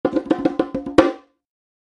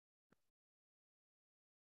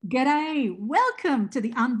G'day, welcome to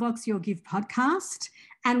the Unbox Your Gift podcast.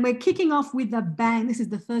 And we're kicking off with a bang. This is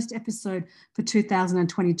the first episode for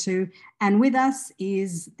 2022. And with us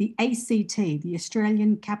is the ACT, the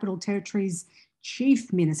Australian Capital Territory's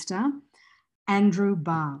Chief Minister, Andrew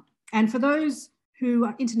Barr. And for those who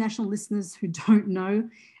are international listeners who don't know,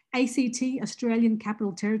 ACT, Australian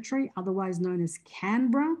Capital Territory, otherwise known as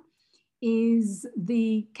Canberra, is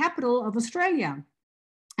the capital of Australia.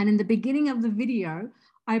 And in the beginning of the video,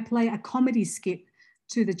 I play a comedy skit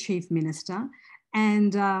to the Chief Minister,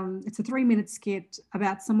 and it's a 3-minute skit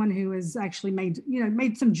about someone who has actually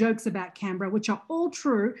made some jokes about Canberra, which are all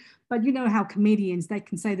true, but you know how comedians, they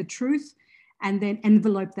can say the truth and then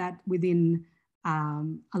envelope that within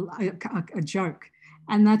a joke.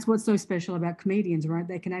 And that's what's so special about comedians, right?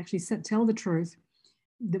 They can actually tell the truth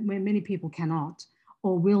that many people cannot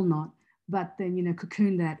or will not, but then,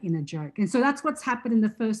 cocoon that in a joke. And so that's what's happened in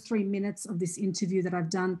the first 3 minutes of this interview that I've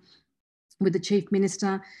done with the Chief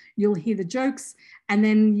Minister. You'll hear the jokes and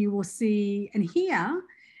then you will see and hear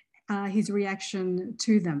his reaction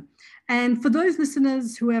to them. And for those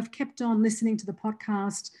listeners who have kept on listening to the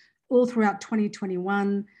podcast all throughout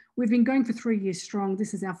 2021, we've been going for 3 years strong.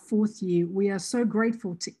 This is our 4th year. We are so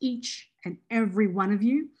grateful to each and every one of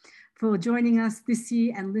you for joining us this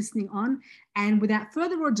year and listening on. And without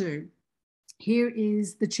further ado, here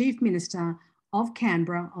is the Chief Minister of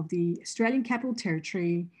Canberra, of the Australian Capital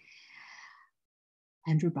Territory,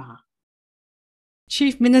 Andrew Barr.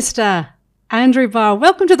 Chief Minister Andrew Barr,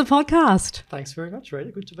 welcome to the podcast. Thanks very much,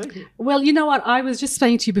 Rita. Good to be here. Well, you know what? I was just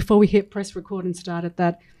saying to you before we hit press record and started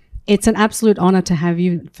that it's an absolute honour to have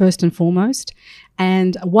you first and foremost.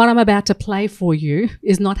 And what I'm about to play for you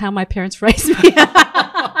is not how my parents raised me.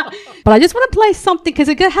 But I just want to play something because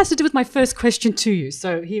it has to do with my first question to you.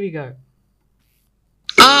 So here we go.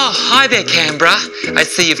 Oh, hi there, Canberra. I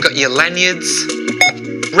see you've got your lanyards,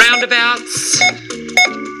 roundabouts.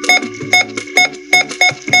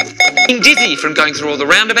 Being dizzy from going through all the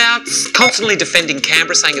roundabouts, constantly defending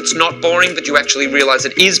Canberra, saying it's not boring, but you actually realise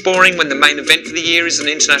it is boring when the main event for the year is an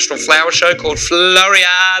international flower show called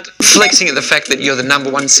Floriade. Flexing at the fact that you're the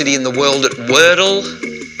 #1 city in the world at Wordle.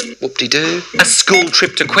 Whoop-de-doo. A school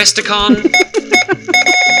trip to Questacon.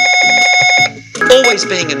 Always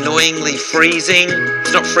being annoyingly freezing.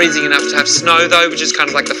 It's not freezing enough to have snow though, which is kind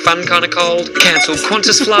of like the fun kind of cold. Cancelled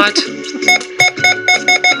Qantas flight.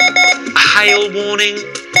 A hail warning.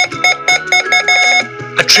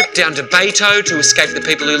 A trip down to Beto to escape the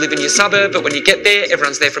people who live in your suburb, but when you get there,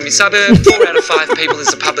 everyone's there from your suburb. 4 out of 5 people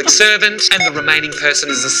is a public servant, and the remaining person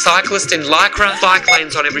is a cyclist in Lycra. Bike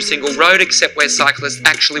lanes on every single road except where cyclists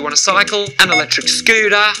actually want to cycle. An electric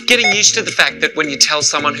scooter. Getting used to the fact that when you tell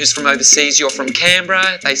someone who's from overseas you're from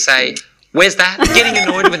Canberra, they say, "Where's that?" Getting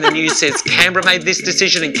annoyed when the news says Canberra made this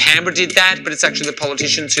decision and Canberra did that, but it's actually the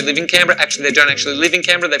politicians who live in Canberra. Actually, they don't actually live in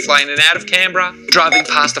Canberra. They fly in and out of Canberra. Driving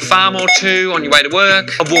past a farm or two on your way to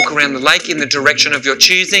work. A walk around the lake in the direction of your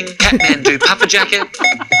choosing. Kathmandu puffer jacket.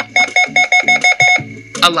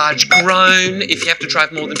 A large groan if you have to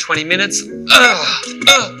drive more than 20 minutes.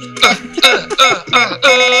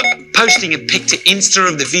 Posting a pic to Insta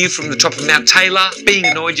of the view from the top of Mount Taylor. Being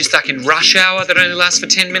annoyed you're stuck in rush hour that only lasts for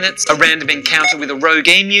 10 minutes. A random encounter with a rogue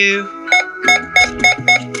emu.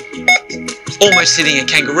 Almost hitting a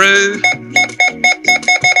kangaroo.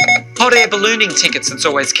 Hot air ballooning tickets that's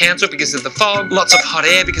always cancelled because of the fog. Lots of hot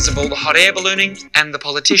air because of all the hot air ballooning and the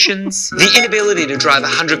politicians. The inability to drive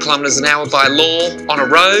 100 kilometres an hour by law on a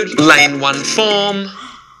road. Lane 1 form.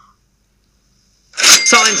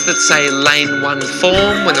 Signs that say lane 1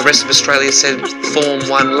 form when the rest of Australia said form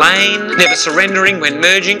 1 lane. Never surrendering when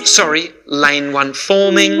merging. Sorry, lane 1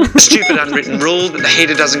 forming. Stupid unwritten rule that the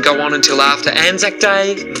heater doesn't go on until after Anzac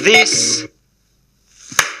Day. This.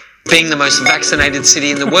 Being the most vaccinated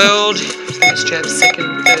city in the world. First jab,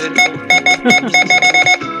 second, third,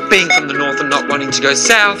 fourth. Being from the north and not wanting to go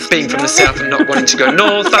south. Being from the south and not wanting to go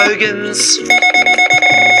north. Bogans.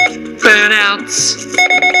 Burnouts.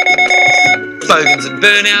 Bogans and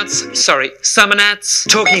burnouts. Sorry, summer gnats.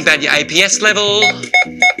 Talking about your APS level.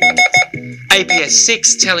 APS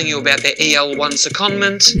 6 telling you about their EL1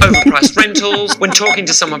 secondment. Overpriced rentals. When talking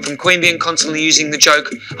to someone from Queanbeyan, constantly using the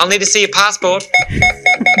joke, "I'll need to see your passport."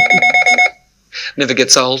 Never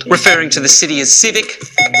gets old. Referring to the city as civic.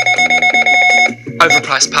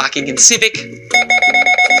 Overpriced parking in civic.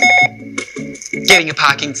 Getting a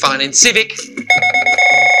parking fine in civic.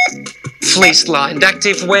 Fleece-lined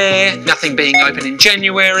activewear, nothing being open in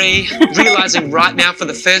January, realising right now for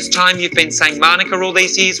the first time you've been saying Manuka all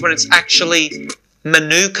these years when it's actually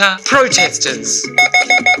Manuka. Protesters.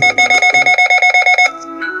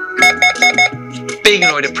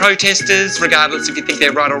 veganoid of protesters, regardless if you think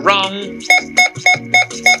they're right or wrong.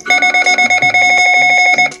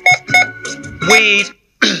 Weed,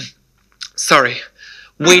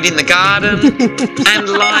 weed in the garden, and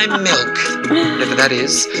lime milk, whatever that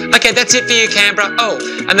is. Okay, that's it for you, Canberra. Oh,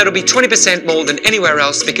 and that'll be 20% more than anywhere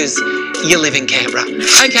else because you live in Canberra.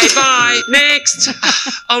 Okay, bye. Next.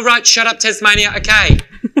 All right, shut up, Tasmania. Okay.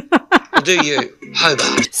 I'll do you,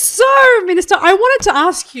 Hobart. So, Minister, I wanted to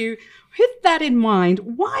ask you, with that in mind,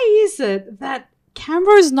 why is it that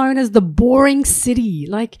Canberra is known as the boring city?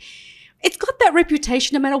 Like, it's got that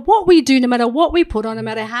reputation no matter what we do, no matter what we put on, no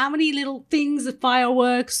matter how many little things,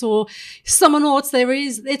 fireworks or summer noughts there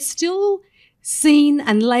is, it's still seen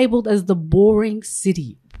and labelled as the boring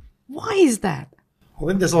city. Why is that? I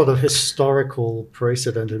think there's a lot of historical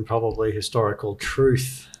precedent and probably historical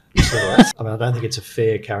truth to it. I mean, I don't think it's a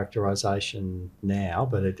fair characterisation now,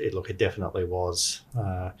 but it definitely was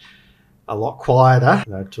a lot quieter,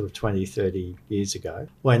 sort of 20, 30 years ago.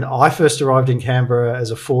 When I first arrived in Canberra as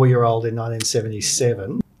a 4-year-old in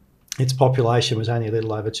 1977, its population was only a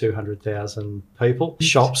little over 200,000 people.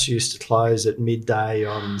 Shops used to close at midday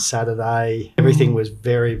on Saturday. Everything was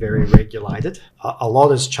very, very regulated. A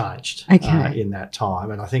lot has changed in that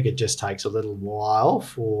time, and I think it just takes a little while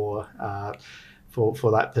for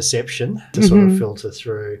that perception to sort of filter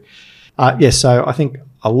through. So I think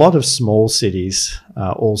a lot of small cities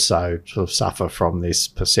also sort of suffer from this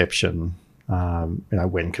perception,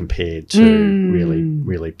 when compared to really,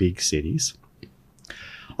 really big cities.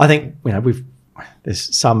 I think,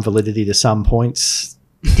 there's some validity to some points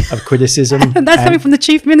of criticism. And that's coming from the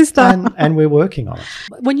Chief Minister. And we're working on it.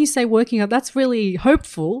 When you say working on it, that's really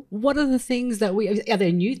hopeful. What are the things that are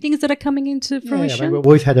there new things that are coming into fruition?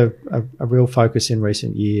 We've had a real focus in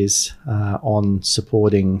recent years on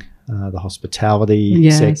supporting the hospitality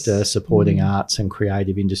sector, supporting arts and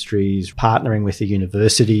creative industries, partnering with the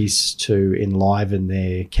universities to enliven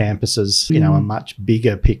their campuses. A much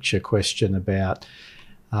bigger picture question about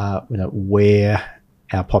where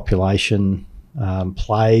our population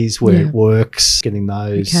plays, where it works, getting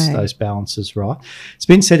those balances right. It's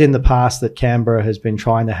been said in the past that Canberra has been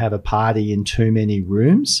trying to have a party in too many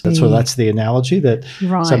rooms. That's the analogy.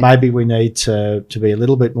 So maybe we need to be a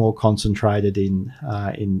little bit more concentrated in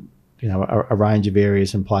a range of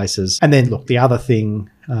areas and places. And then look, the other thing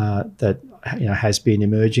that has been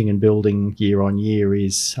emerging and building year on year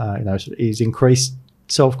is increased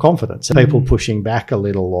self-confidence. People pushing back a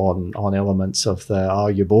little on elements of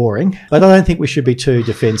you're boring. But I don't think we should be too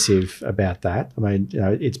defensive about that. I mean,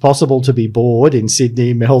 it's possible to be bored in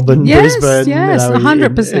Sydney, Melbourne, Brisbane. Yes,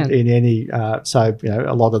 100%. In any,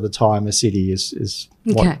 a lot of the time a city is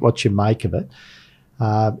what you make of it.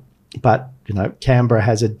 But, Canberra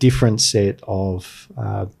has a different set of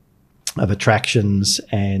attractions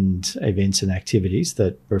and events and activities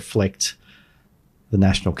that reflect the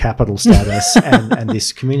national capital status and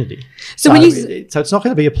this community. So it's not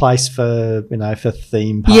going to be a place for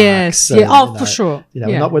theme parks. Yes, for sure.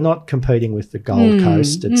 We're not competing with the Gold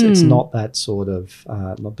Coast. It's not that sort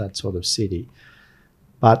of city.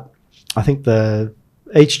 But I think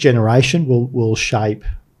each generation will shape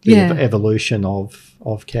the evolution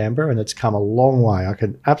of Canberra, and it's come a long way. I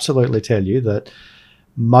can absolutely tell you that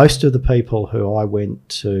most of the people who I went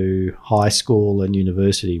to high school and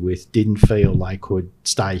university with didn't feel they could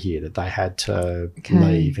stay here, that they had to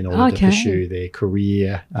leave in order to pursue their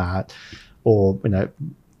career or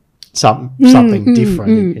something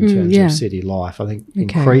different in terms of city life. I think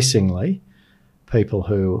increasingly people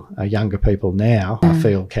who are younger people now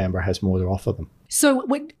feel Canberra has more to offer them. So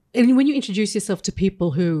when you introduce yourself to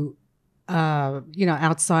people who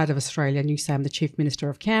outside of Australia, and you say I'm the Chief Minister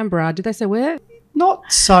of Canberra, did they say where?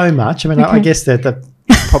 Not so much. I mean, I guess that they've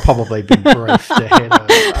probably been briefed ahead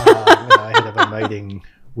of a meeting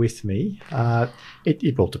with me.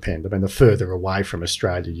 It will depend. I mean, the further away from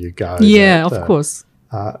Australia you go, of course,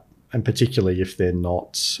 and particularly if they're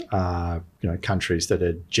not, countries that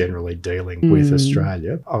are generally dealing with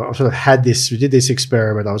Australia. I sort of we did this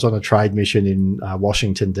experiment. I was on a trade mission in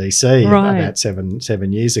Washington DC about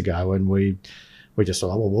seven years ago, and we just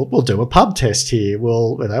thought, we'll do a pub test here.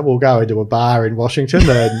 We'll go into a bar in Washington,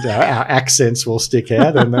 and our accents will stick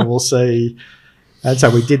out, and then we'll see. And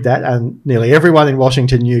so we did that, and nearly everyone in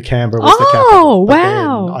Washington knew Canberra was the capital. Oh,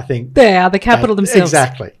 wow. I think they are the capital themselves.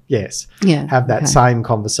 Exactly, yes. Yeah. Have that same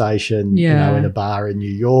conversation, in a bar in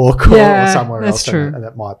New York or somewhere else. True. And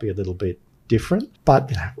that might be a little bit different.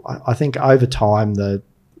 But I think over time, the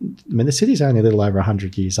city's only a little over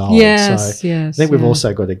 100 years old. Yes, I think we've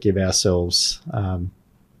also got to give ourselves a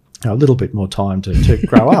little bit more time to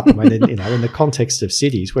grow up. I mean, in the context of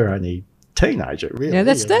cities, we're only teenager, really. Yeah,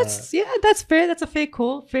 that's fair. That's a fair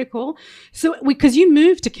call. Fair call. So, because you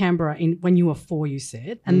moved to Canberra when you were 4, you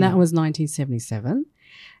said, and that was 1977.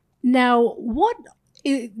 Now,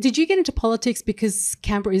 did you get into politics because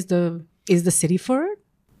Canberra is the city for it?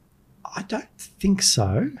 I don't think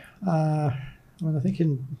so. I think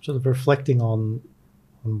in sort of reflecting on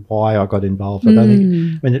why I got involved, I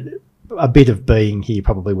don't think. A bit of being here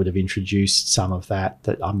probably would have introduced some of that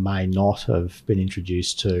I may not have been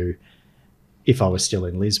introduced to if I was still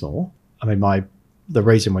in Lismore. The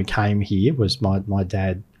reason we came here was my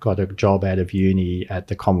dad got a job out of uni at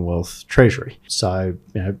the Commonwealth Treasury. So,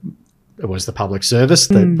 it was the public service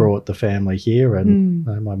that brought the family here, and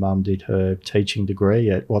my mum did her teaching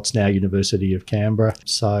degree at what's now University of Canberra.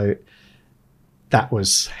 So that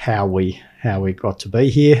was how we got to be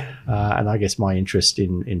here. And I guess my interest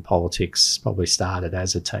in politics probably started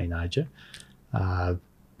as a teenager,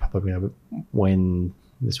 probably when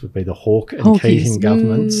this would be the Hawke and Keating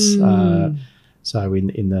governments. So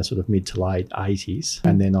in the sort of mid to late 80s.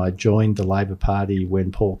 And then I joined the Labor Party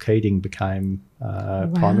when Paul Keating became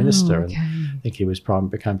Prime Minister. Okay. And I think he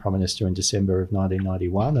became Prime Minister in December of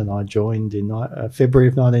 1991, and I joined in February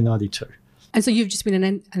of 1992. And so you've just been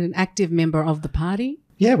an active member of the party?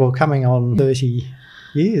 Yeah, well, coming on 30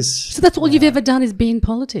 years. So that's all you've ever done is be in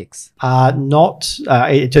politics? Not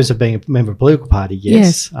in terms of being a member of a political party,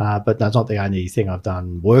 yes. But that's not the only thing I've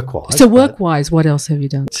done work-wise. So work-wise, what else have you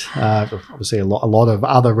done? Obviously, a lot of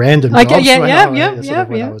other random jobs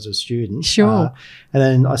when I was a student. Sure. And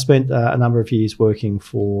then I spent a number of years working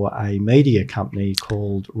for a media company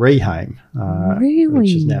called Rehaim,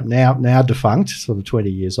 which is now defunct, sort of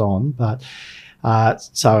 20 years on, but...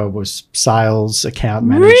 so it was sales, account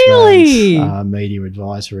management, media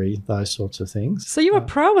advisory, those sorts of things. So you were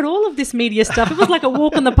pro at all of this media stuff. It was like a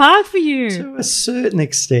walk in the park for you. To a certain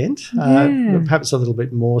extent, perhaps a little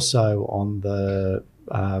bit more so on the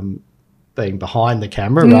being behind the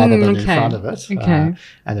camera rather than in front of it,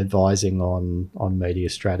 and advising on media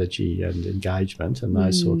strategy and engagement and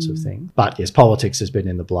those sorts of things. But yes, politics has been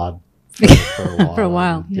in the blood for a while. For a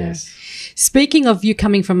while, yes. Speaking of you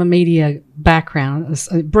coming from a media background,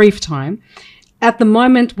 a brief time, at the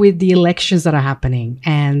moment with the elections that are happening,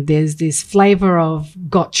 and there's this flavour of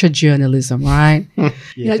gotcha journalism, right?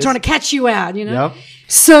 Trying to catch you out, Yep.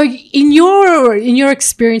 So in your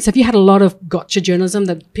experience, have you had a lot of gotcha journalism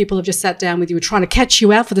that people have just sat down with you, trying to catch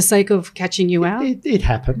you out for the sake of catching you out? It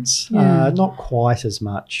happens. Not quite as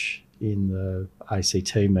much in the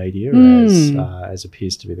ACT media as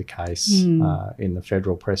appears to be the case in the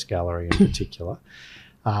Federal Press Gallery in particular.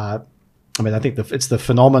 I think it's the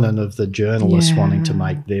phenomenon of the journalists wanting to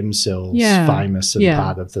make themselves famous and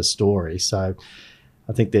part of the story. So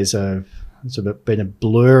I think there's been a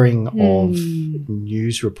blurring of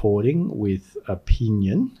news reporting with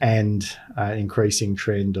opinion, and an increasing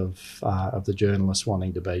trend of the journalists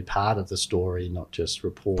wanting to be part of the story, not just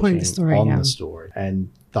reporting the story. And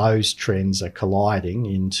those trends are colliding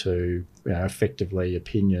into effectively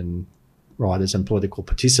opinion writers and political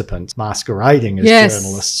participants masquerading as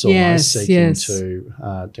journalists, almost seeking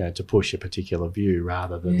to push a particular view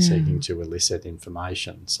rather than seeking to elicit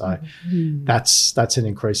information. So that's an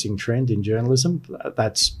increasing trend in journalism.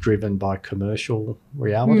 That's driven by commercial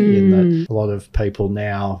reality, in that a lot of people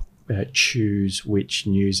now choose which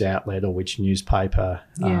news outlet or which newspaper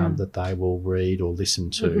that they will read or listen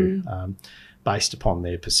to based upon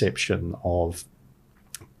their perception of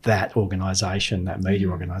that organisation, that media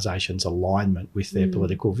organisation's alignment with their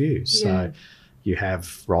political views. So you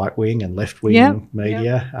have right-wing and left-wing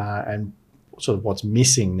media, and sort of what's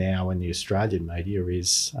missing now in the Australian media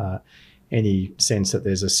is any sense that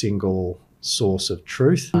there's a single source of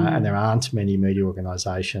truth, and there aren't many media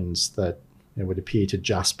organisations that would appear to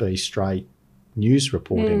just be straight news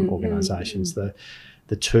reporting organisations.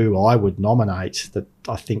 The two I would nominate that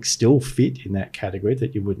I think still fit in that category,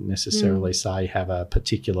 that you wouldn't necessarily say have a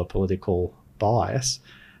particular political bias,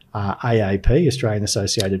 AAP, Australian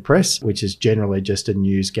Associated Press, which is generally just a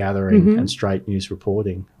news gathering and straight news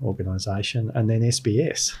reporting organisation, and then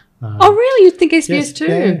SBS. Oh, really? You think SBS too?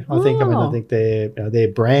 Yeah, I think their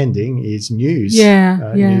branding is news.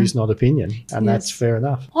 News, not opinion, and that's fair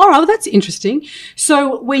enough. All right, well, that's interesting.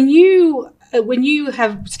 So when you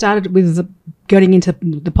have started with getting into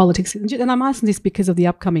the politics, and I'm asking this because of the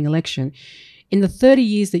upcoming election, in the 30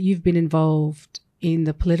 years that you've been involved in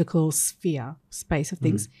the political space of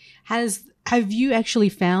things, have you actually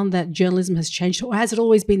found that journalism has changed, or has it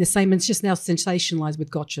always been the same and it's just now sensationalised with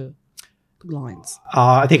gotcha lines?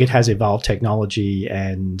 I think it has evolved, technology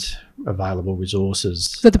and available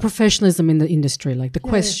resources. But the professionalism in the industry, like the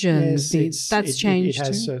questions, that's changed It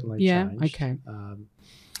has too? certainly changed. Okay.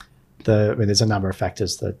 there's a number of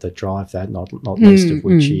factors that drive that, not least of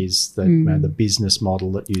which is that the business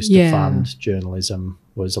model that used to fund journalism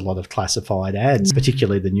was a lot of classified ads,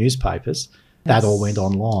 particularly the newspapers. That all went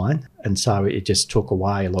online, and so it just took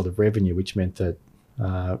away a lot of revenue, which meant that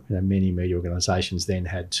many media organisations then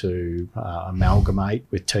had to amalgamate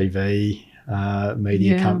with TV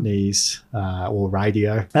media companies or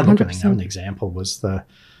radio. And look, an example was the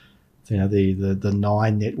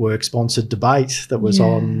Nine Network sponsored debate that was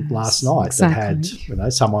on last night that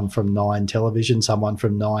had someone from Nine Television, someone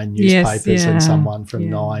from Nine newspapers, and someone from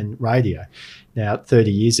Nine radio. Now,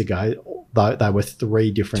 30 years ago, they were three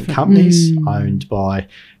different companies owned by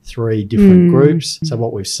three different groups. So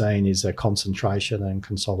what we've seen is a concentration and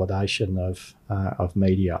consolidation of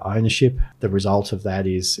media ownership. The result of that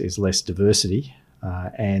is less diversity.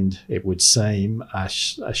 And it would seem a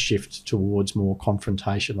shift towards more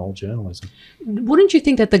confrontational journalism. Wouldn't you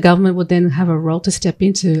think that the government would then have a role to step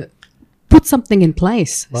in to put something in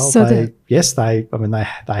place? Well, they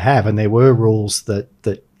have, and there were rules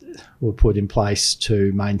that were put in place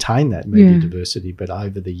to maintain that media diversity, but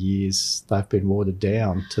over the years they've been watered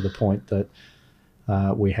down to the point that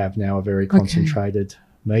we have now a very concentrated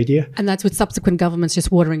media. And that's with subsequent governments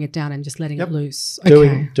just watering it down and just letting it loose.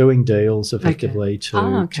 Doing deals effectively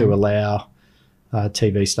to allow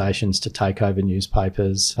TV stations to take over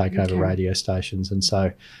newspapers, take over radio stations. And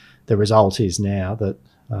so the result is now that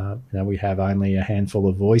we have only a handful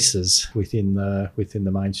of voices within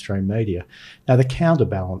the mainstream media. Now, the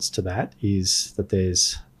counterbalance to that is that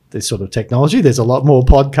there's this sort of technology. There's a lot more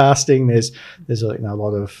podcasting. There's a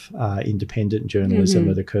lot of independent journalism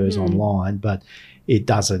that occurs online, but it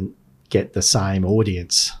doesn't get the same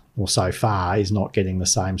audience, or so far is not getting the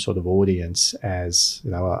same sort of audience as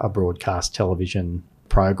a broadcast television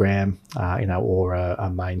program, or a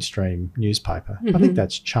mainstream newspaper. I think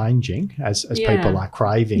that's changing as people are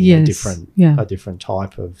craving a different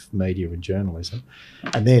type of media and journalism.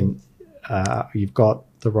 And then you've got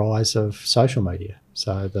the rise of social media.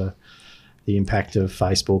 So the impact of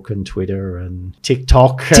Facebook and Twitter and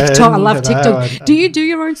TikTok. I love TikTok. Do you do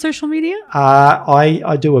your own social media?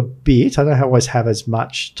 I do a bit. I don't always have as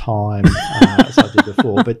much time as I did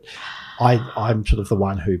before, but I'm sort of the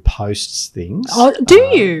one who posts things. Oh, do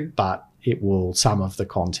you? But some of the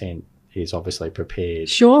content is obviously prepared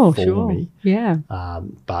for me. Yeah.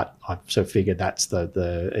 But I sort of figured that's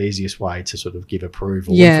the easiest way to sort of give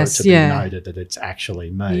approval and for it to be noted that it's actually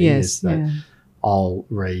me. Is that I'll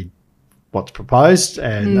read what's proposed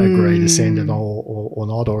and agree to send it or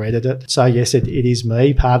not, or edit it. So yes, it is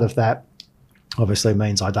me. Part of that obviously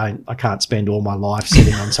means I can't spend all my life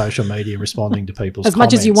sitting on social media responding to people's as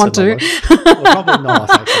much as you want to. Well, probably not,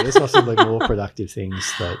 actually. There's possibly more productive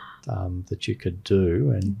things that you could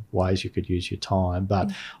do and ways you could use your time.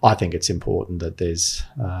 But I think it's important that there's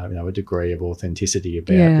a degree of authenticity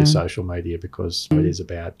about your social media, because it is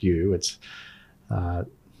about you. It's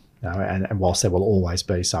and whilst there will always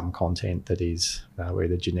be some content that is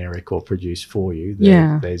either generic or produced for you,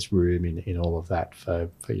 there's room in all of that for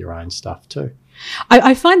your own stuff too.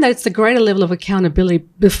 I find that it's a greater level of accountability.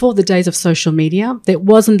 Before the days of social media, there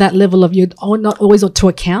wasn't that level of you're not always to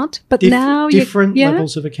account, but now different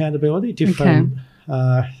levels of accountability, different.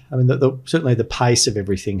 Certainly the pace of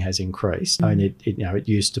everything has increased. I mean, it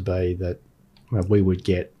used to be that we would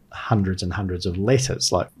get hundreds and hundreds of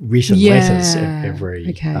letters, like written letters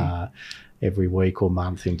every week or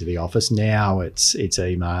month into the office. Now it's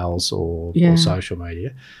emails or social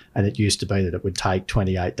media, and it used to be that it would take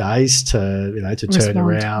 28 days to turn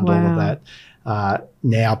around all of that.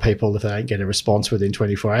 Now people, if they don't get a response within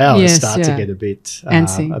 24 hours, start to get a bit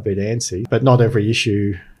antsy. But not every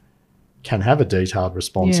issue can have a detailed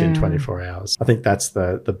response in 24 hours. I think that's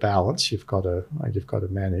the balance you've got to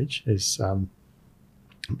manage is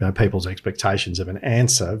people's expectations of an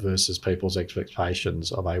answer versus people's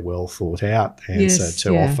expectations of a well thought out answer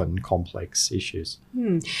to often complex issues.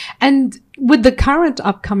 And with the current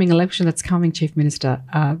upcoming election that's coming, Chief Minister,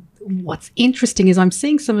 what's interesting is I'm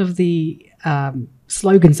seeing some of the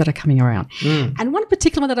slogans that are coming around. And one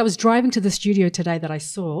particular one that I was driving to the studio today that I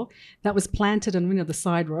saw that was planted on one of the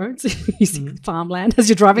side roads, you see farmland as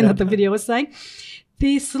you're driving, that the video was saying.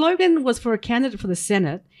 The slogan was for a candidate for the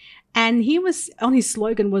Senate, and his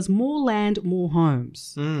slogan was more land, more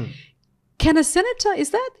homes. Can a senator,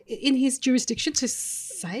 is that in his jurisdiction to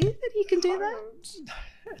say that he can do that?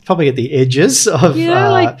 probably at the edges of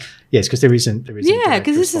yes, because there isn't Yeah, direct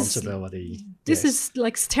 'cause this is- responsibility. This Yes. is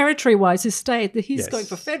like territory-wise, his state, that he's Yes. going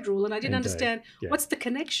for federal, and I didn't Indeed. understand Yeah. what's the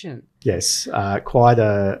connection. Yes, quite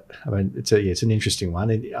a. I mean, it's an interesting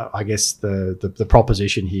one. I guess the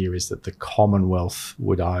proposition here is that the Commonwealth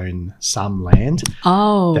would own some land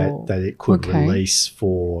Oh, that it could okay. release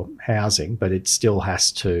for housing, but it still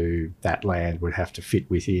has to. That land would have to fit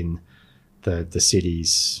within the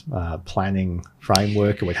city's planning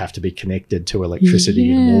framework. It would have to be connected to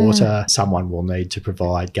electricity and Yeah. water. Someone will need to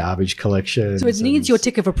provide garbage collection. So it needs your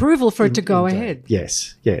tick of approval for it to go ahead.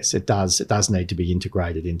 Yes, it does. It does need to be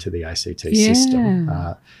integrated into the ACT Yeah. system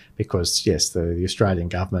because, yes, the Australian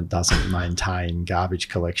government doesn't maintain garbage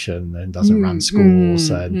collection and doesn't run schools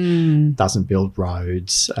and doesn't build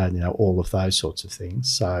roads and all of those sorts of things.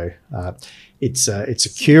 So it's a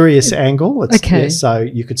curious angle. Okay. So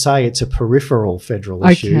you could say it's a peripheral federal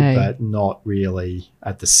issue, Okay. but not really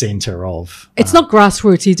at the centre of. It's not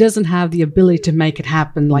grassroots. He doesn't have the ability to make it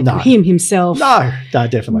happen, like No. himself. No,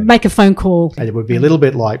 definitely not. Make a phone call. And it would be a little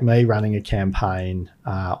bit like me running a campaign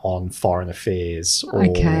on foreign affairs or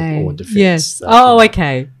defence. Yes.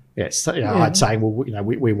 Okay. Yes. So, Yeah. I'd say, well,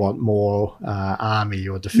 we want more army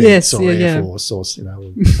or defence or Air Force or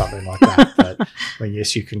something like that. But I mean,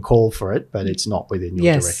 yes, you can call for it, but it's not within your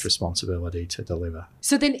Yes. direct responsibility to deliver.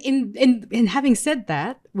 So then, in having said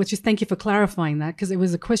that, which is thank you for clarifying that, because it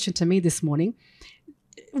was a question to me this morning.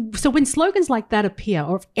 So when slogans like that appear,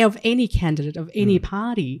 or of any candidate of any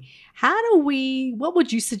party, what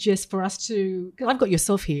would you suggest for us to, because I've got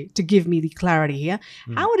yourself here to give me the clarity here.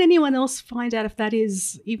 How would anyone else find out if that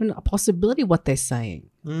is even a possibility, what they're saying?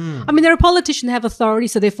 I mean, they're a politician, they have authority,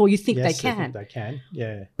 so therefore you think Yes, they I can. think they can,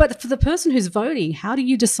 yeah. But for the person who's voting, how do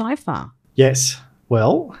you decipher? Yes.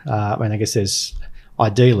 Well, I mean, I guess there's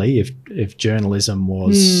ideally, if journalism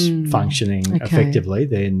was functioning effectively,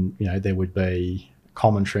 then there would be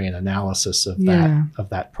commentary and analysis of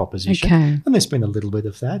that proposition. Okay. And there's been a little bit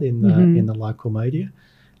of that in the local media.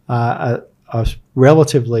 A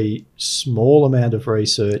relatively small amount of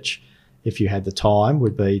research, if you had the time,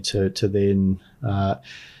 would be to then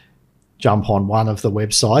jump on one of the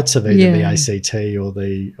websites of either the ACT or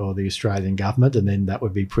the Australian government, and then that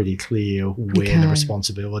would be pretty clear where the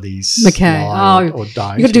responsibilities lie or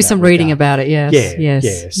don't. You've got to do in some that reading regard. about it,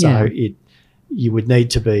 yes. So you would need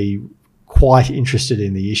to be quite interested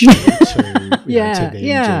in the issue to then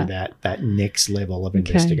do that next level of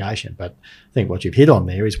investigation. But I think what you've hit on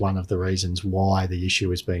there is one of the reasons why the issue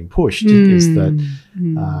is being pushed is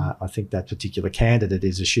that I think that particular candidate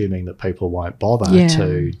is assuming that people won't bother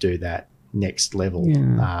to do that next level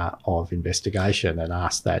of investigation and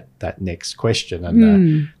ask that next question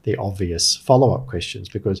and the obvious follow-up questions,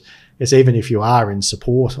 because yes, even if you are in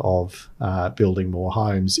support of building more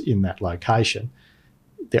homes in that location,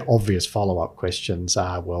 the obvious follow-up questions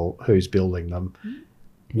are, well, who's building them?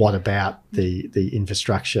 What about the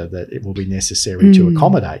infrastructure that it will be necessary to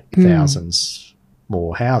accommodate thousands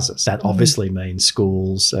more houses? That obviously means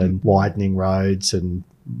schools and widening roads and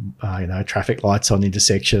traffic lights on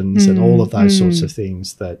intersections and all of those sorts of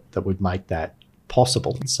things that would make that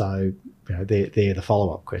possible. So they're the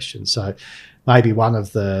follow-up questions. So maybe one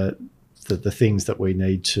of the things that we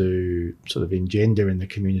need to sort of engender in the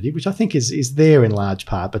community, which I think is there in large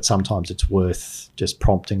part, but sometimes it's worth just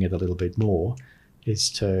prompting it a little bit more, is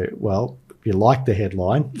to, well, if you like the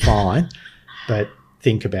headline, fine, but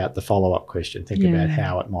think about the follow-up question. Think about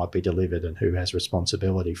how it might be delivered and who has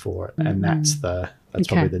responsibility for it. And that's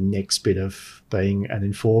probably the next bit of being an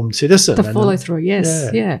informed citizen. The follow-through,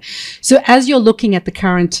 yes. So as you're looking at the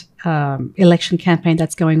current election campaign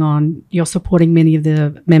that's going on, you're supporting many of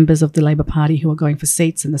the members of the Labor Party who are going for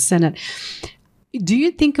seats in the Senate. Do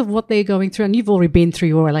you think of what they're going through? And you've already been through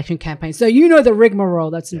your election campaign, so you know the rigmarole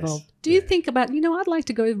that's involved. Do you think about, I'd like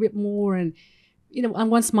to go a bit more and,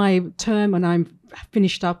 and once my term and I'm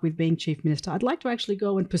finished up with being Chief Minister, I'd like to actually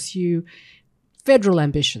go and pursue federal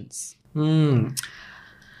ambitions? I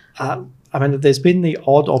mean, there's been the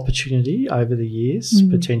odd opportunity over the years,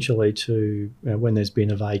 potentially to, when there's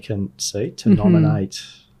been a vacant seat, to nominate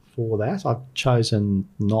for that. I've chosen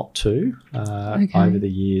not to over the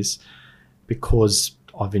years because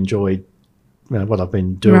I've enjoyed what I've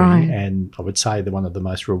been doing. And I would say that one of the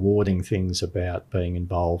most rewarding things about being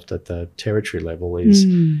involved at the territory level is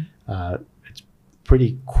it's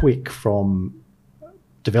pretty quick from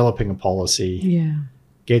developing a policy,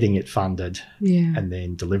 getting it funded, and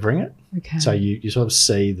then delivering it. Okay. So you sort of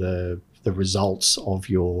see the results of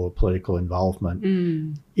your political involvement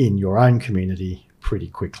in your own community pretty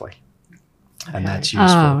quickly. And that's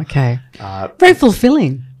useful. Oh, okay. Very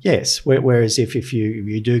fulfilling. Yes. Whereas if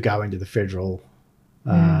you do go into the federal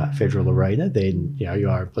federal arena, then you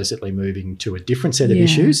are implicitly moving to a different set of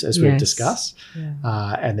issues, as we've discussed,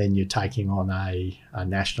 and then you're taking on a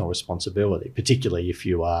national responsibility, particularly if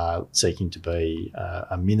you are seeking to be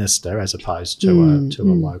a minister as opposed to a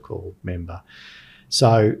local member.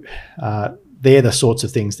 So they're the sorts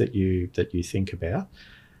of things that you think about.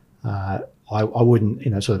 I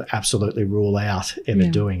wouldn't, sort of absolutely rule out ever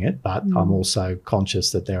doing it, but I'm also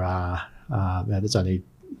conscious that there are there's only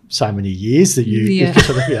so many years that you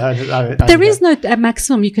sort of, But there is no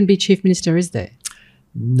maximum you can be chief minister, is there?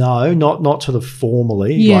 No, not sort of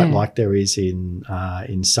formally, like there is in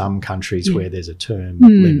some countries where there's a term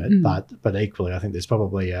limit, but equally, I think there's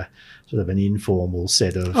probably a sort of an informal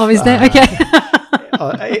set of is there? Okay.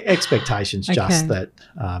 expectations, just that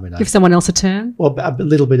give someone else a term. Well, a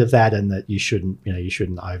little bit of that, and that you shouldn't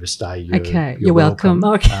overstay your welcome.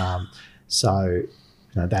 Okay. So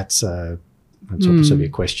that's obviously a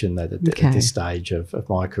question that at this stage of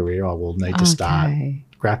my career I will need to start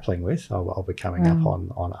grappling with. I'll be coming up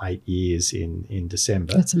on 8 years in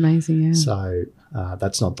December. That's amazing, yeah. So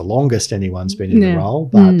that's not the longest anyone's been in the role,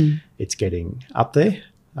 but it's getting up there.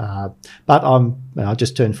 But I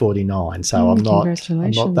just turned 49, so I'm not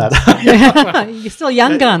that. You're still a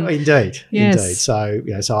young gun. Indeed. So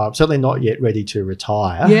so I'm certainly not yet ready to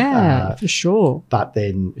retire. For sure. But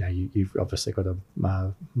then you've obviously got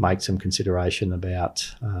to make some consideration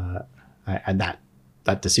about and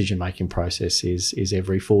that decision-making process is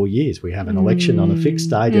every 4 years. We have an election on a fixed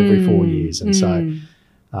date every 4 years, and so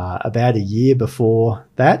about a year before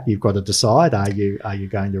that, you've got to decide: are you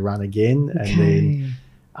going to run again?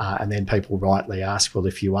 And then people rightly ask, well,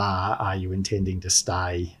 if you are you intending to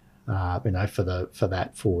stay, for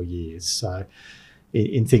that 4 years? So,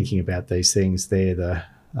 in thinking about these things, they're the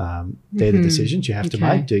decisions you have to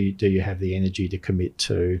make. Do you have the energy to commit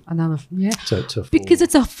to another? To because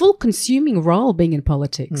it's a full consuming role being in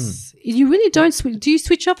politics. You really don't do you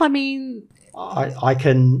switch off? I mean,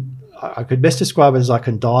 I could best describe it as I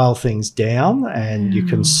can dial things down, and you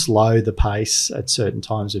can slow the pace at certain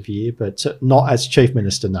times of year, but not as chief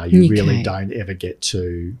minister. No, you really don't ever get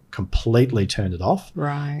to completely turn it off.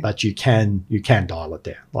 Right. But you can dial it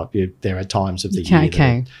down. Like there are times of the year.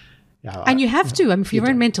 Okay. And you have to. I mean, for your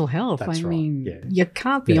own mental health. You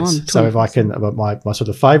can't be on. So if I can, my sort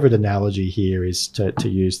of favourite analogy here is to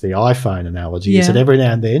use the iPhone analogy. Is that every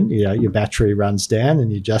now and then, your battery runs down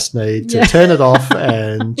and you just need to turn it off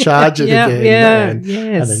and charge it again,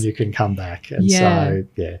 and then you can come back. And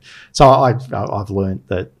so I've learnt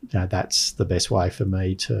that that's the best way for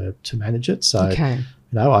me to manage it. So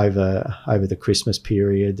over the Christmas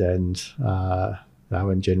period and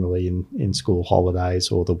generally in school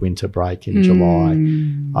holidays or the winter break in July,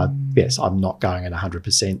 I'm not going at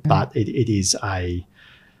 100%, but it is a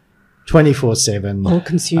 24/7,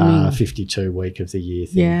 all-consuming, 52 week of the year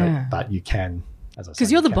thing. But you can, as I say,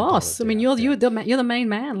 because you're the boss. I mean, you're the main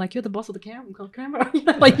man. Like, you're the boss of the camera.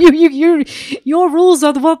 Like your rules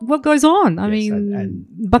are what goes on. I mean, and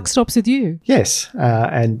buck stops with you. Yes,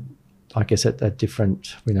 and I guess at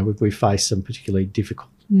different, we face some particularly difficult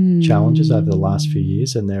challenges over the last few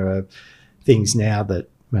years, and there are things now that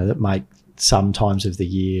make some times of the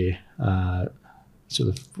year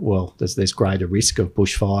there's greater risk of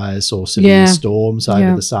bushfires or severe storms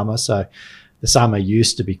over the summer. So the summer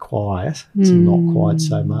used to be quiet. It's not quite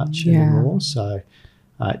so much anymore. So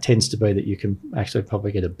it tends to be that you can actually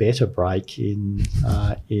probably get a better break in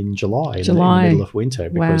July, in the middle of winter,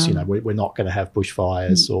 because we're not going to have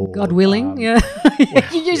bushfires, or God willing, you never know.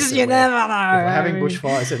 If we're having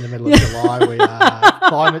bushfires in the middle of July,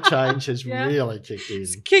 climate change has really kicked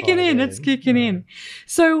in. It's kicking in.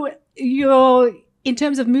 So in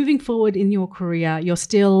terms of moving forward in your career, you're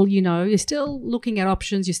still looking at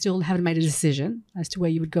options. You still haven't made a decision as to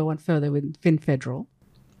where you would go on further within federal.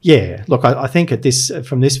 Yeah, look, I think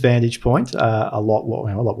from this vantage point, a lot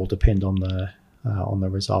will depend on the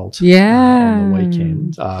result. On the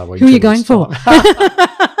weekend. Who are you going for?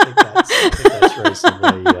 I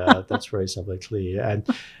think that's reasonably clear, and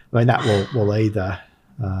I mean that will either.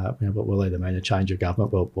 Will either mean a change of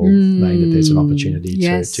government, will mean that there's an opportunity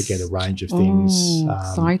to get a range of things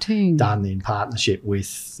done in partnership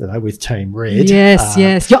with Team Red.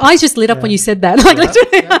 Yes. Your eyes just lit up when you said that.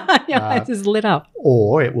 Your eyes just lit up.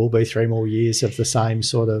 Or it will be 3 more years of the same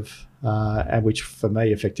sort of, and which for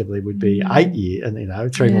me effectively would be 8 years, and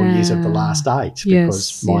 3 more years of the last 8,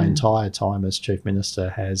 because my entire time as Chief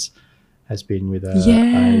Minister has been with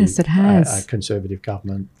a Conservative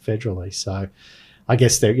government federally. So I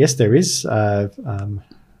guess there is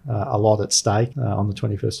a lot at stake on the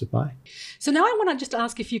 21st of May. So now I want to just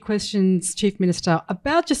ask a few questions, Chief Minister,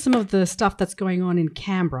 about just some of the stuff that's going on in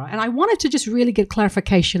Canberra. And I wanted to just really get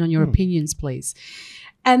clarification on your opinions, please.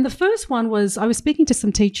 And the first one was, I was speaking to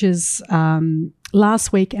some teachers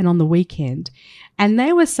last week and on the weekend, and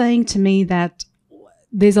they were saying to me that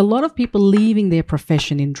there's a lot of people leaving their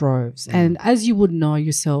profession in droves. And as you would know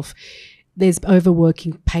yourself, there's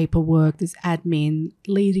overworking, paperwork, there's admin,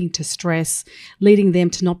 leading to stress, leading them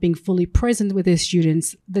to not being fully present with their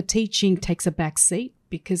students. The teaching takes a back seat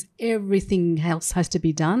because everything else has to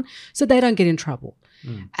be done so they don't get in trouble.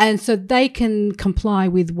 And so they can comply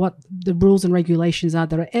with what the rules and regulations are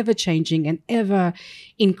that are ever changing and ever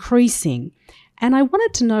increasing. And I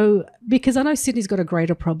wanted to know, because I know Sydney's got a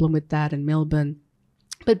greater problem with that and Melbourne,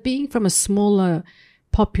 but being from a smaller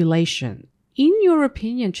population, in your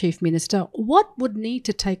opinion, Chief Minister, what would need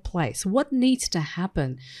to take place? What needs to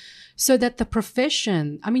happen so that the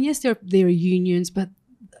profession, I mean, yes, there are unions, but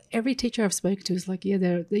every teacher I've spoken to is like, yeah,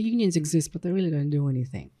 the unions exist, but they really don't do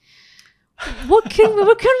anything. What can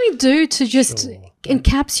we do to just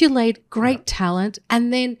encapsulate great talent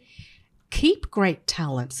and then keep great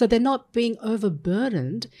talent so they're not being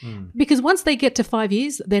overburdened? Because once they get to 5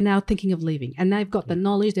 years, they're now thinking of leaving, and they've got the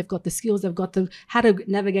knowledge, they've got the skills, they've got how to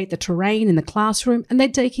navigate the terrain in the classroom, and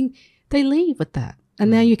they leave with that. And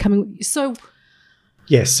now you're coming. So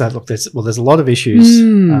yes, so look, there's a lot of issues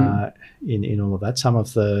in all of that. Some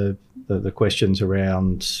of the questions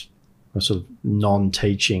around sort of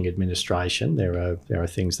non-teaching administration, there are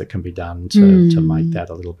things that can be done to make that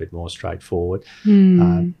a little bit more straightforward.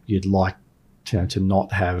 You'd like to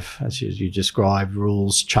not have, as you described,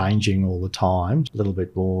 rules changing all the time. A little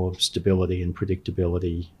bit more stability and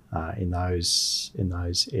predictability in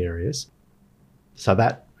those areas. So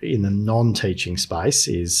that in the non-teaching space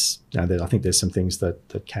is, I think there's some things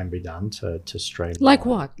that can be done to streamline. Like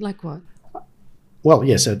what? Well,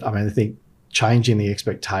 yes, I mean, I think changing the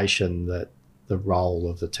expectation that the role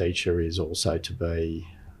of the teacher is also to be,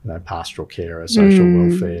 pastoral care, social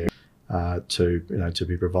welfare, to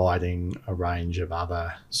be providing a range of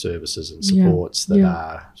other services and supports that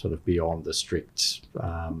are sort of beyond the strict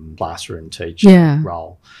classroom teaching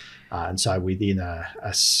role. And so within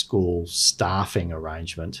a school staffing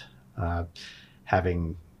arrangement,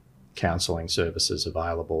 having counselling services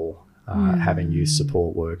available, having youth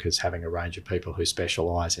support workers, having a range of people who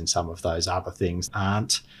specialise in some of those other things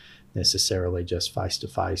aren't necessarily just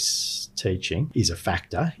face-to-face teaching is a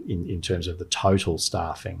factor in terms of the total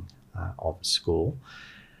staffing of a school.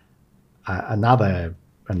 Another,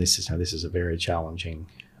 and this is a very challenging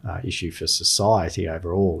issue for society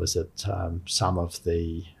overall, is that some of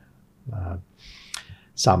the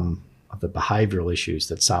behavioural issues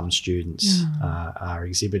that some students are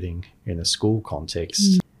exhibiting in a school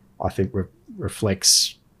context, I think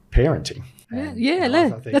reflects parenting.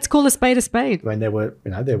 Let's call a spade a spade. I mean, there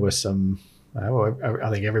were some. I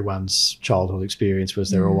think everyone's childhood experience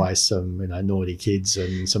was there were always some naughty kids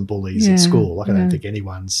and some bullies at school. Like I don't think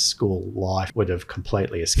anyone's school life would have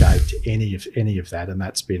completely escaped any of that, and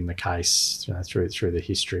that's been the case through the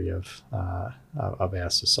history of our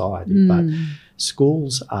society. But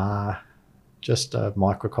schools are just a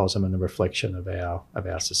microcosm and a reflection of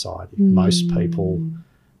our society. Most people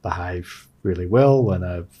behave really well and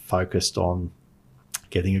are focused on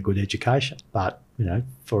getting a good education, but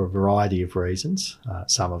for a variety of reasons,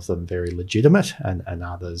 some of them very legitimate and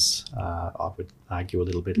others I would argue a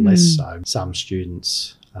little bit less so. Some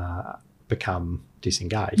students become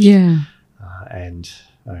disengaged, and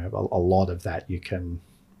a lot of that you can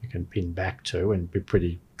pin back to and be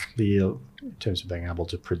pretty clear in terms of being able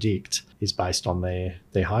to predict is based on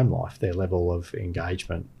their home life, their level of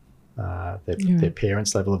engagement, their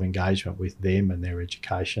parents' level of engagement with them and their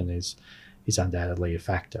education is undoubtedly a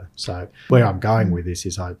factor. So where I'm going with this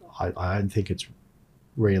is I don't think it's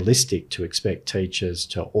realistic to expect teachers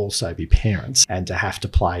to also be parents and to have to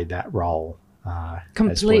play that role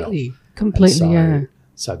completely. as well. Completely.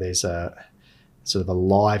 So there's a sort of a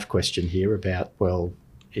live question here about, well,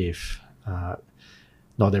 if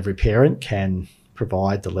not every parent can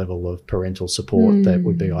provide the level of parental support that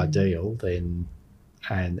would be ideal, then,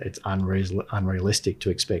 and it's unrealistic to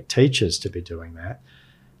expect teachers to be doing that,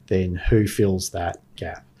 then who fills that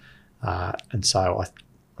gap? And so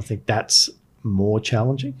I think that's more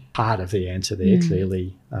challenging. Part of the answer there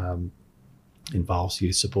clearly involves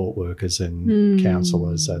youth support workers and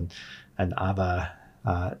counsellors and other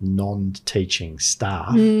non-teaching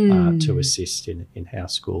staff to assist in how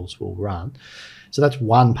schools will run. So that's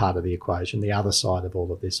one part of the equation. The other side of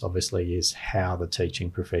all of this, obviously, is how the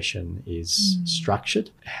teaching profession is structured,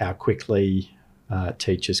 how quickly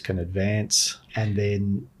teachers can advance. And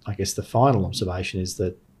then I guess the final observation is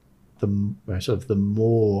that the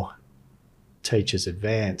more teachers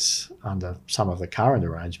advance under some of the current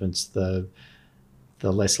arrangements, the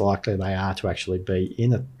less likely they are to actually be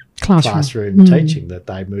in a classroom teaching, that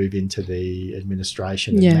they move into the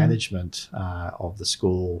administration and management of the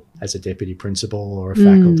school as a deputy principal or a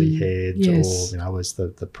faculty head, or as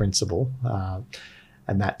the principal,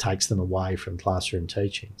 and that takes them away from classroom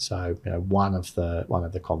teaching. So one of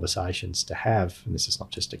the conversations to have, and this is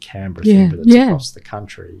not just a Canberra thing, but it's across the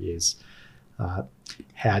country, is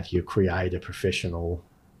how do you create a professional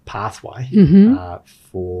pathway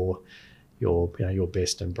for your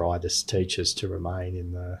best and brightest teachers to remain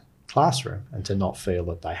in the classroom and to not feel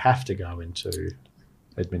that they have to go into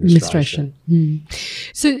administration.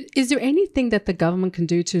 So is there anything that the government can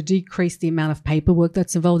do to decrease the amount of paperwork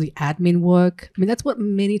that's involved, the admin work? I mean, that's what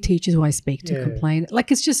many teachers who I speak to complain.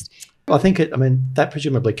 Like, it's just... I think that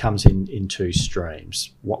presumably comes in two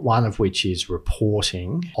streams, one of which is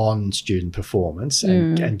reporting on student performance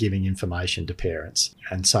and giving information to parents.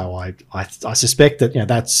 And so I suspect that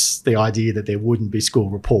that's the idea, that there wouldn't be school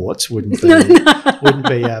reports, wouldn't be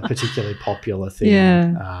a particularly popular thing,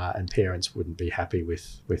 and parents wouldn't be happy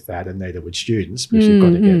with that, and neither would students, because you've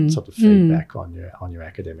got to get sort of feedback on your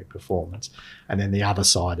academic performance. And then the other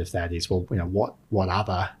side of that is, what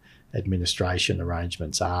other administration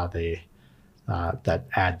arrangements are there that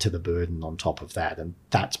add to the burden on top of that, and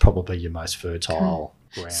that's probably your most fertile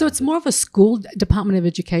ground. So it's more of a school Department of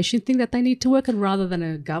Education thing that they need to work on, rather than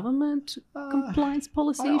a government compliance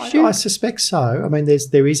policy issue? I suspect so. I mean,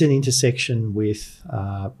 there is an intersection with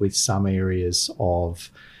some areas of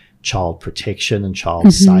child protection and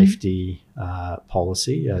child safety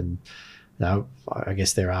policy, and I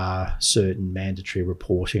guess there are certain mandatory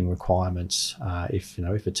reporting requirements if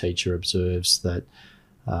a teacher observes that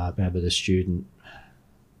that a student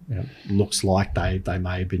looks like they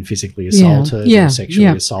may have been physically assaulted or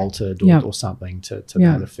sexually assaulted or something to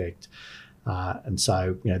that effect. And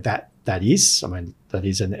so that is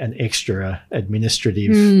an extra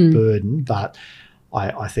administrative burden, but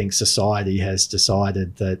I think society has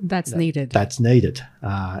decided that that's needed. That's needed,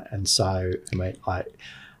 and so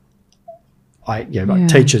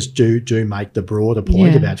teachers do make the broader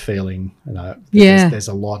point about feeling, there's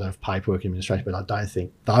a lot of paperwork administration, but I don't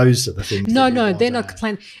think those are the things. No, they're not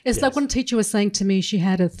complaining. It's like one teacher was saying to me, she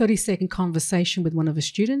had a 30-second conversation with one of her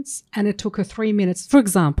students, and it took her 3 minutes, for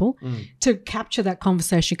example, to capture that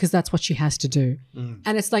conversation, because that's what she has to do.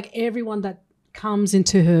 And it's like everyone that comes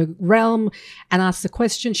into her realm and asks a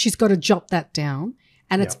question, she's got to jot that down.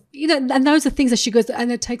 And it's, and those are things that she goes, and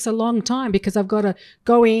it takes a long time, because I've got to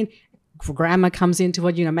go in, grammar comes into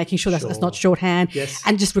it, making sure that's not shorthand,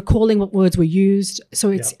 and just recalling what words were used.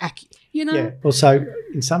 So it's, Yeah. Well, so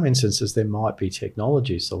in some instances, there might be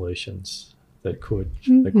technology solutions that could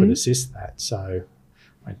assist that. So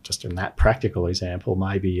just in that practical example,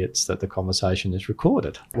 maybe it's that the conversation is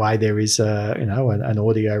recorded. Why there is an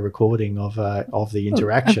audio recording of the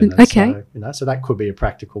interaction. So that could be a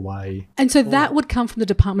practical way. And so that would come from the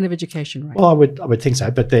Department of Education, right? Well, I would think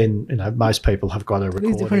so. But then most people have got a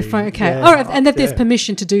recording. Okay, all right, and that there's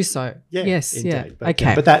permission to do so. Yeah, yes, indeed. But,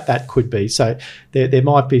 okay. But that could be. So there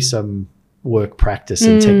might be some work practice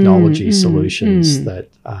and technology solutions that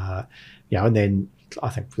and then I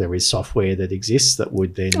think there is software that exists that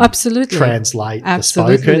would then translate the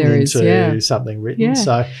spoken into something written. Yeah.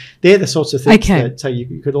 So they're the sorts of things that, so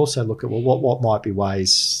you could also look at, what might be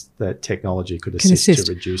ways that technology could assist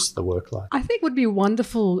to reduce the workload. I think it would be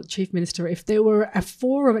wonderful, Chief Minister, if there were a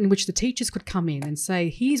forum in which the teachers could come in and say,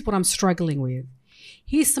 here's what I'm struggling with.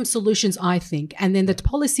 Here's some solutions, I think. And then the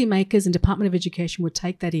policymakers and Department of Education would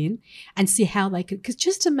take that in and see how they could, because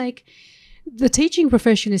just to make the teaching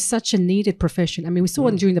profession is such a needed profession. I mean, we saw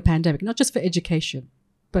it during the pandemic, not just for education,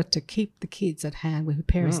 but to keep the kids at hand where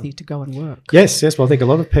parents need to go and work. Yes. Well, I think a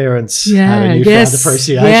lot of parents have a newfound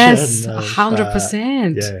appreciation. Yes,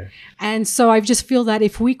 100%. Yeah. And so I just feel that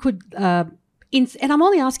if we could, and I'm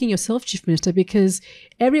only asking yourself, Chief Minister, because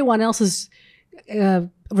everyone else's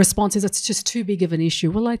response is it's just too big of an issue.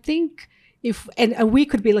 Well, I think and we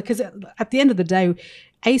could be, because at the end of the day,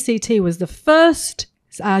 ACT was the first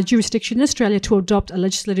jurisdiction in Australia to adopt a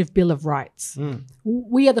legislative bill of rights.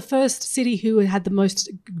 We are the first city who had the most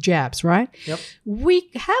jabs, right? Yep. We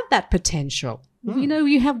have that potential.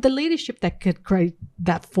 You have the leadership that could create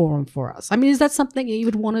that forum for us? I mean, is that something you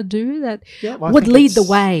would want to do that I would think lead the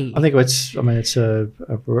way? I think it's a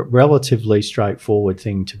relatively straightforward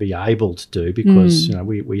thing to be able to do because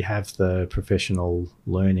we have the professional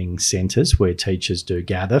learning centres where teachers do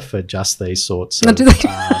gather for just these sorts of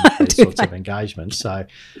of engagements. So,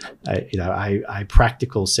 a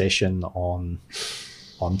practical session on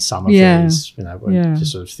some of these,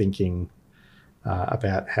 just sort of thinking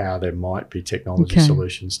about how there might be technology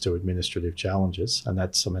solutions to administrative challenges, and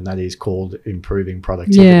that is called improving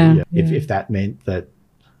productivity. If that meant that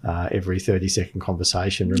every 30-second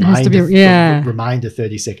conversation remained a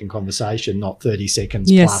 30-second conversation, not 30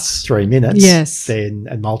 seconds plus 3 minutes, then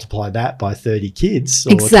and multiply that by 30 kids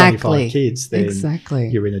or 25 kids, then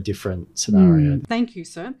you're in a different scenario. Thank you,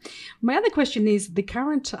 sir. My other question is the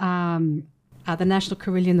current the National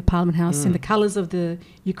Carillon, the Parliament House, in the colours of the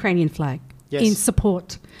Ukrainian flag. Yes. In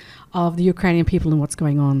support of the Ukrainian people and what's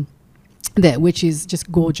going on there, which is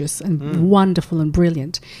just gorgeous and wonderful and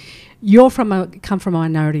brilliant. You're come from a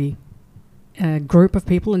minority group of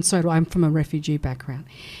people, and so do I'm from a refugee background.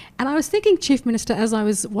 And I was thinking, Chief Minister, as I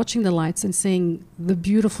was watching the lights and seeing the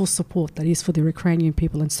beautiful support that is for the Ukrainian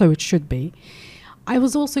people, and so it should be, I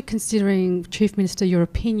was also considering, Chief Minister, your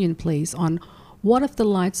opinion, please, on what if the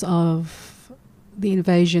lights of the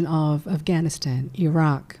invasion of Afghanistan,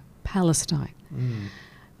 Iraq, Palestine.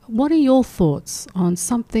 What are your thoughts on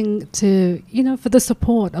something to, for the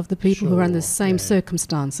support of the people who are under the same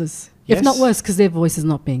circumstances, if not worse, because their voice is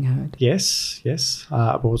not being heard? Yes.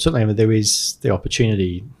 Well, certainly there is the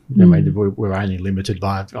opportunity. I mean, we're only limited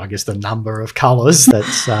by, I guess, the number of colours that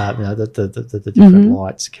the different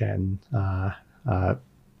lights can light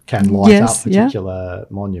up particular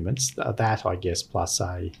monuments. That, I guess, plus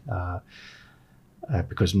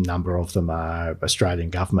because a number of them are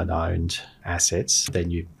Australian government-owned assets, then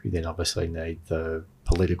you then obviously need the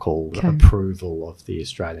political approval of the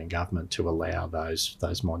Australian government to allow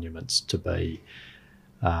those monuments to be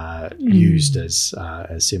used as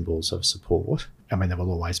symbols of support. I mean, there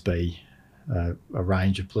will always be a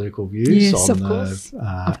range of political views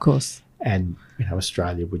of course. And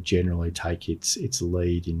Australia would generally take its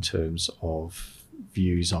lead in terms of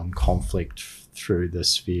views on conflict through the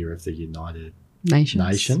sphere of the United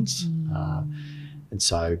Nations. And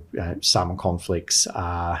so some conflicts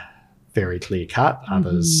are very clear cut,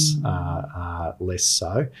 others are less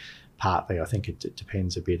so. Partly, I think it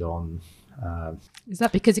depends a bit on... is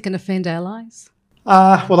that because it can offend allies?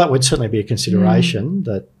 Well, that would certainly be a consideration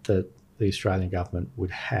that the Australian government would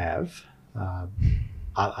have.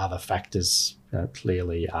 Other factors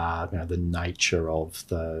clearly are the nature of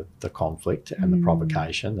the conflict and the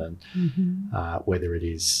provocation, and whether it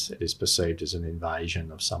is perceived as an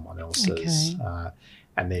invasion of someone else's,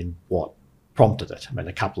 and then what prompted it. I mean,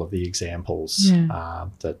 a couple of the examples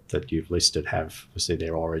that you've listed have obviously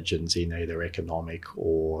their origins in either economic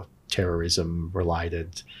or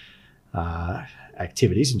terrorism-related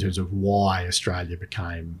activities in terms of why Australia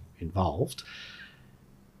became involved.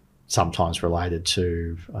 Sometimes related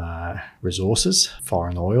to resources.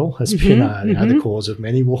 Foreign oil has been the cause of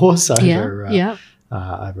many wars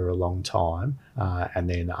over a long time, and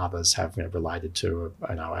then others have related to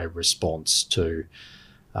a response to,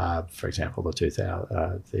 for example,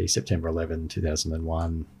 the September 11,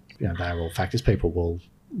 2001. They are all factors. People will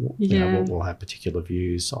have particular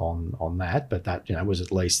views on that, but that was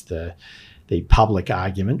at least the public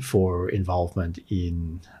argument for involvement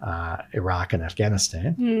in Iraq and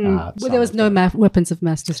Afghanistan. Well, there was no weapons of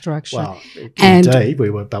mass destruction. Well, indeed,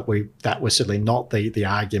 that was certainly not the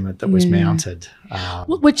argument that was mounted.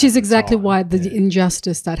 Which is exactly why the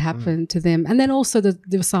injustice that happened to them. And then also the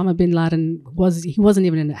Osama bin Laden he wasn't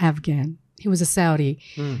even an Afghan. He was a Saudi.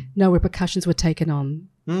 No repercussions were taken on.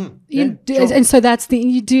 And so that's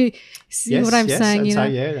you do see what I'm saying,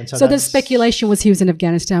 So the speculation was he was in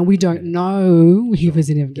Afghanistan. We don't know he was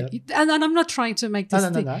in Afghanistan. And I'm not trying to make this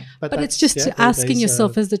thing. But it's just asking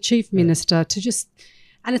yourself as the Chief Minister to just,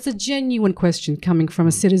 and it's a genuine question coming from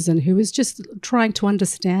a citizen who is just trying to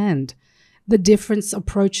understand the different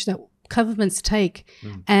approach that governments take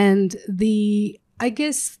and I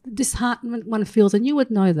guess the disheartenment one feels, and you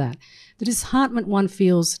would know that, the disheartenment one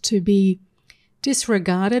feels to be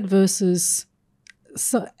disregarded versus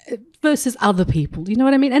other people. You know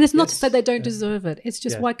what I mean? And it's not to say they don't deserve it. It's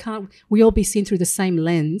just why can't we all be seen through the same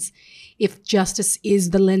lens if justice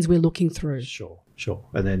is the lens we're looking through? Sure.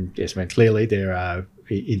 And then, yes, I mean, clearly there are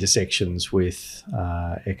intersections with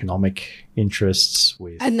economic interests,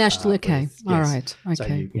 with and national. All right.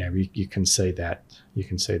 Okay. So you can see that. You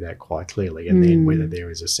can see that quite clearly, and then whether there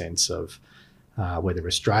is a sense of whether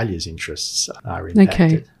Australia's interests are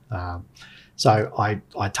impacted. So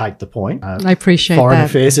I take the point. I appreciate foreign that.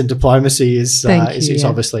 affairs and diplomacy is Yeah.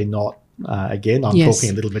 obviously not. Again, I'm Yes.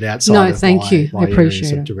 talking a little bit outside No, of thank you. my I appreciate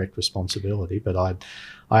areas of it. direct responsibility, but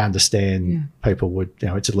I understand people would,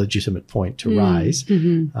 it's a legitimate point to raise,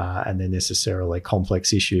 and they're necessarily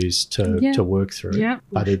complex issues to work through. Yeah.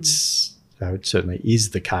 But it's it certainly is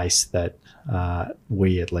the case that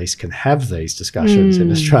we at least can have these discussions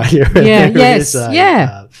in Australia. Yeah. There Yes.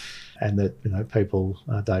 is and that people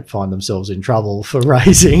don't find themselves in trouble for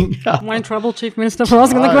raising. Am I in trouble, Chief Minister, for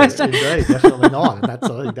asking the No, question? Indeed, definitely not. And I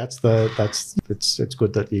think it's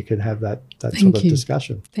good that you can have that sort of you.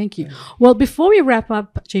 discussion. Thank you. Well, before we wrap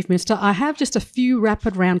up, Chief Minister, I have just a few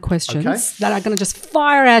rapid round questions Okay. that are going to just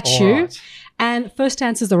fire at All you. right. And first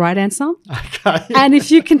answer is the right answer. Okay. And if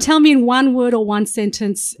you can tell me in one word or one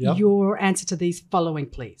sentence Yep. your answer to these following,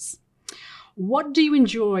 please. What do you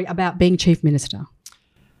enjoy about being Chief Minister?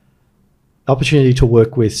 Opportunity to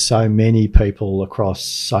work with so many people across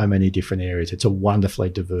so many different areas. It's a wonderfully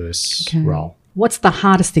diverse role. What's the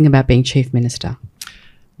hardest thing about being Chief Minister?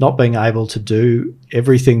 Not being able to do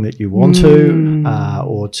everything that you want to,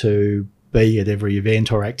 or to be at every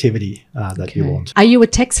event or activity that you want. Are you a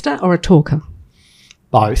texter or a talker?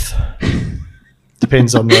 Both.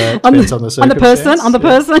 Depends on the On the circumstance.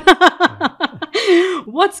 person.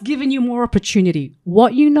 What's given you more opportunity?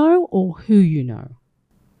 What you know or who you know?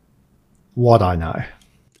 What I know.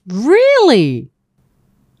 Really?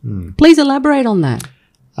 Please elaborate on that.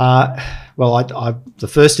 Well, I'm the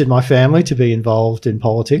first in my family to be involved in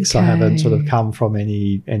politics. I haven't sort of Okay. come from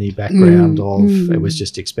any background of it was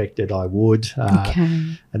just expected I would.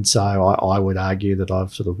 And so I would argue that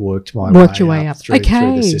I've sort of worked your way up through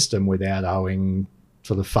the system without owing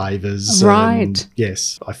sort of favours. Right. And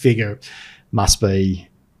yes, I figure it must be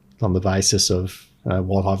on the basis of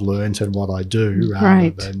what I've learnt and what I do rather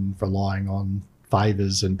than relying on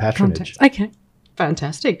favours and patronage. Context. Okay.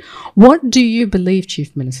 Fantastic. What do you believe,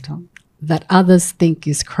 Chief Minister, that others think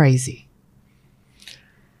is crazy?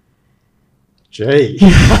 Gee.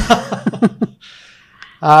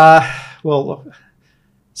 Well,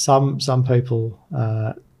 some people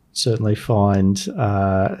certainly find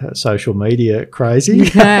social media crazy.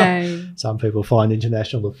 Okay. Some people find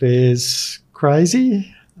international affairs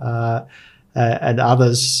crazy. And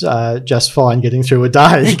others just find getting through a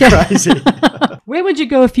day crazy. Where would you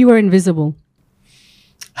go if you were invisible?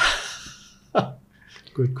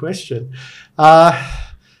 Good question.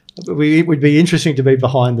 It would be interesting to be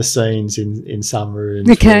behind the scenes in some rooms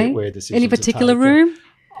where decisions Any are particular taken.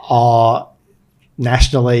 room?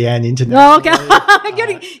 Nationally and Oh,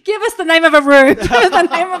 internationally. okay. Give us the name of a room. Give us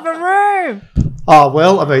the name of a room. Oh,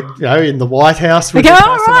 well, I mean, in the White House. Okay,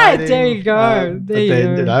 all right. There you go. But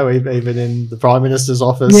then, even in the Prime Minister's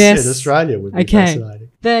office in Australia would be fascinating.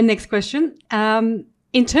 The next question.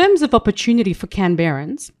 In terms of opportunity for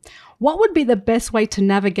Canberrans, what would be the best way to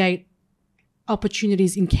navigate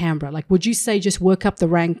opportunities in Canberra? Like, would you say just work up the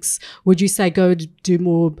ranks? Would you say go to do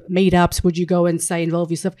more meetups? Would you go and say involve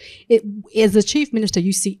yourself? As a Chief Minister,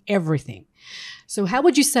 you see everything. So how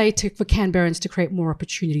would you say for Canberrans to create more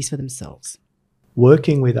opportunities for themselves?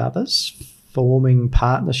 Working with others, forming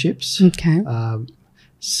partnerships,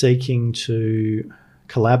 seeking to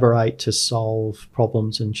collaborate to solve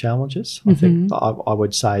problems and challenges. I think I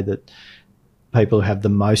would say that people who have the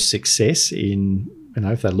most success in,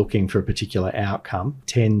 if they're looking for a particular outcome,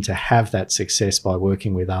 tend to have that success by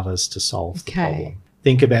working with others to solve the problem.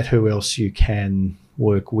 Think about who else you can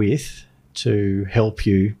work with to help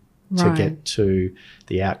you to get to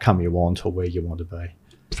the outcome you want or where you want to be.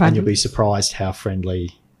 And you'll be surprised how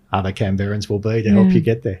friendly other Canberrans will be to help you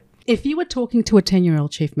get there. If you were talking to a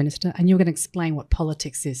 10-year-old Chief Minister and you were going to explain what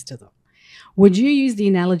politics is to them, would you use the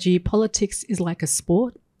analogy politics is like a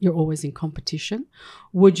sport? You're always in competition.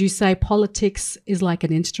 Would you say politics is like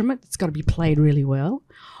an instrument? It's got to be played really well.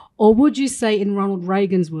 Or would you say, in Ronald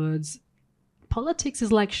Reagan's words, politics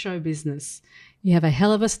is like show business. You have a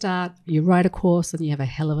hell of a start, you ride a course, and you have a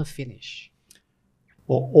hell of a finish.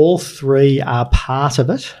 Well, all three are part of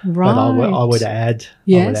it, Right. but I would add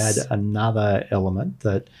Yes. another element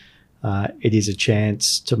that it is a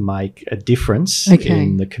chance to make a difference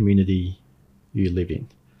in the community you live in.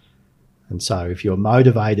 And so if you're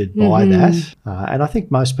motivated by that, and I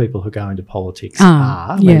think most people who go into politics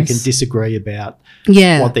are, maybe can disagree about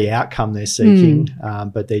what the outcome they're seeking,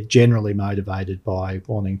 but they're generally motivated by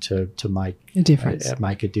wanting to make a difference. and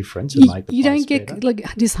make the place You don't get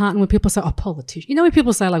better. disheartened when people say, "Oh, politician." You know when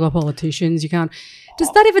people say like, "Oh, politicians," you can't. Does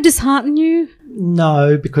that ever dishearten you?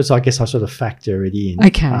 No, because I guess I sort of factor it in.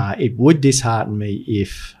 Okay. It would dishearten me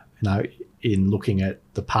if, in looking at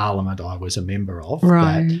the parliament I was a member of,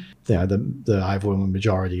 Right. that the overwhelming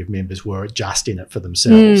majority of members were just in it for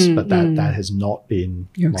themselves, but that has not been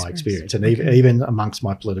Your my experience. experience. And even amongst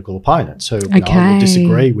my political opponents who I Okay. would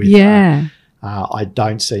disagree with, Yeah. I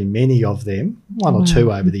don't see many of them, one or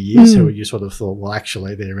two over the years, who you sort of thought, well,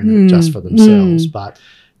 actually, they're in it just for themselves. But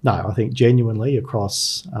no, I think genuinely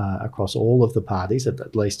across all of the parties,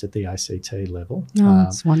 at least at the ACT level, Oh,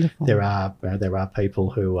 that's wonderful. there are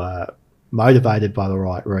people who are motivated by the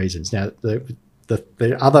right reasons. Now,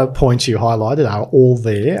 the other points you highlighted are all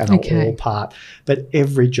there and are all part, but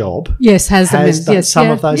every job Yes, has some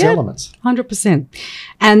of those elements. 100%.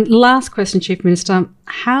 And last question, Chief Minister,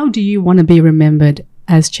 how do you want to be remembered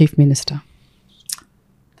as Chief Minister?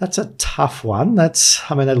 That's a tough one.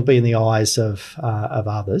 It'll be in the eyes of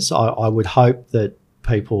others. I would hope that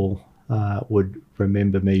people would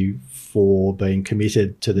remember me for being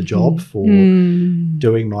committed to the job, for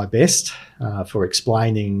doing my best, for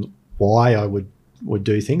explaining why I would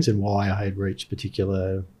do things and why I had reached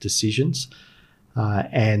particular decisions,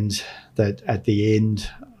 and that at the end,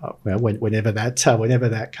 whenever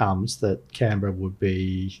that comes, that Canberra would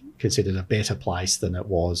be considered a better place than it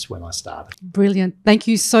was when I started. Brilliant. Thank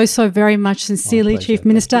you so very much. Sincerely, pleasure. Chief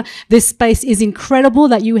Minister. This space is incredible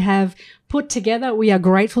that you have put together. We are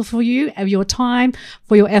grateful for you and your time,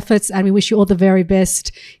 for your efforts, and we wish you all the very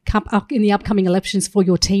best in the upcoming elections for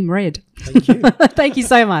your Team Red. Thank you. Thank you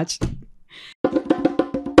so much.